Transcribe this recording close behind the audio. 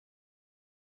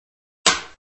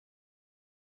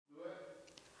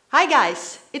Hi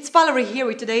guys, it's Valerie here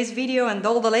with today's video and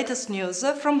all the latest news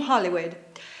from Hollywood.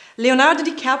 Leonardo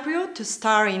DiCaprio to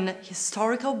star in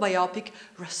historical biopic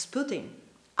Rasputin.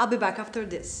 I'll be back after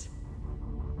this.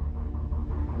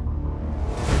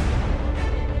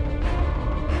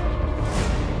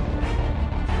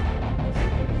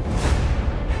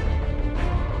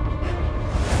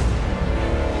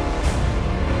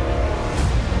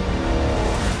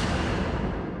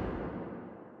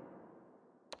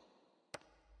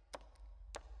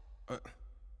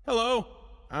 Hello,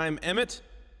 I'm Emmet.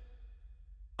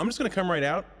 I'm just gonna come right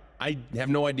out. I have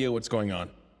no idea what's going on.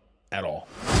 At all.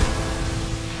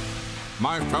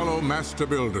 My fellow master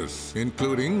builders,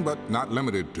 including but not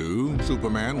limited to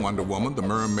Superman, Wonder Woman, The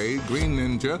Mermaid, Green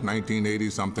Ninja,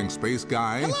 1980-something Space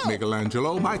Guy,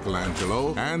 Michelangelo,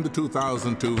 and the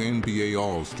 2002 NBA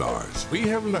All-Stars. We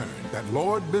have learned that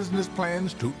Lord Business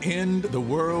plans to end the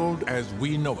world as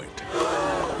we know it.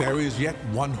 There is yet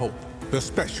one hope. The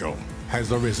special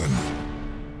has arisen.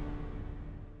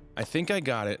 I think I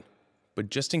got it, but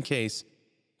just in case,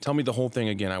 tell me the whole thing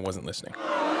again. I wasn't listening. I'm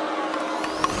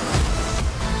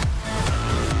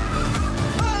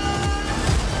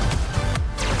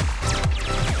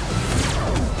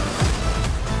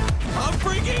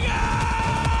freaking out!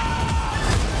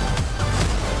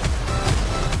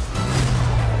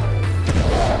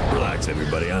 Relax,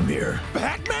 everybody. I'm here.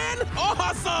 Batman?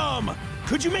 Awesome!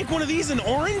 Could you make one of these in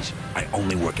orange? I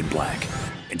only work in black,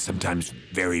 and sometimes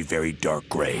very, very dark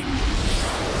gray.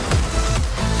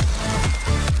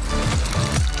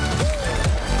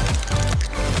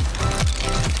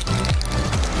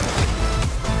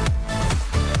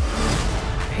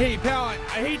 Hey, pal, I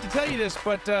hate to tell you this,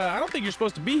 but I don't think you're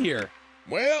supposed to be here.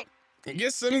 Well, I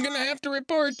guess I'm gonna have to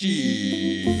report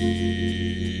you.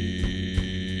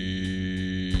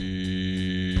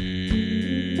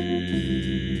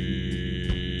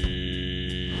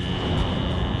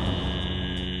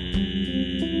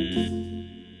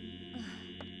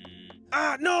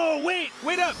 No,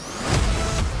 wait up!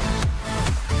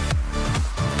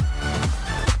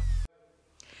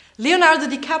 Leonardo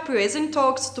DiCaprio is in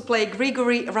talks to play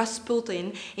Grigory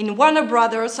Rasputin in Warner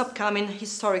Brothers' upcoming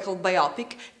historical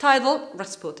biopic titled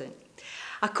Rasputin.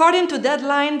 According to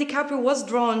Deadline, DiCaprio was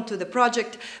drawn to the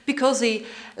project because he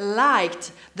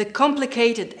liked the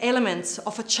complicated elements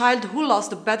of a child who lost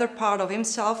the better part of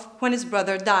himself when his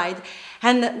brother died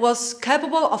and was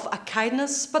capable of a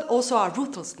kindness but also a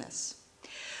ruthlessness.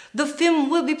 The film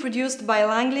will be produced by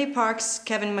Langley Park's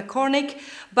Kevin McCormick,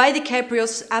 by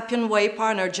DiCaprio's Appian Way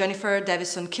partner Jennifer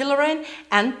Davison-Killorain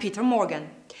and Peter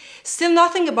Morgan. Still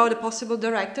nothing about the possible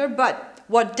director, but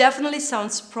what definitely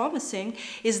sounds promising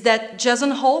is that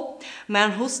Jason Hall,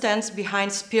 man who stands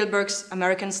behind Spielberg's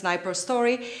American Sniper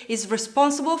story, is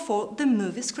responsible for the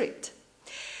movie script.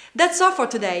 That's all for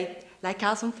today. Like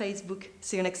us on Facebook.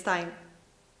 See you next time.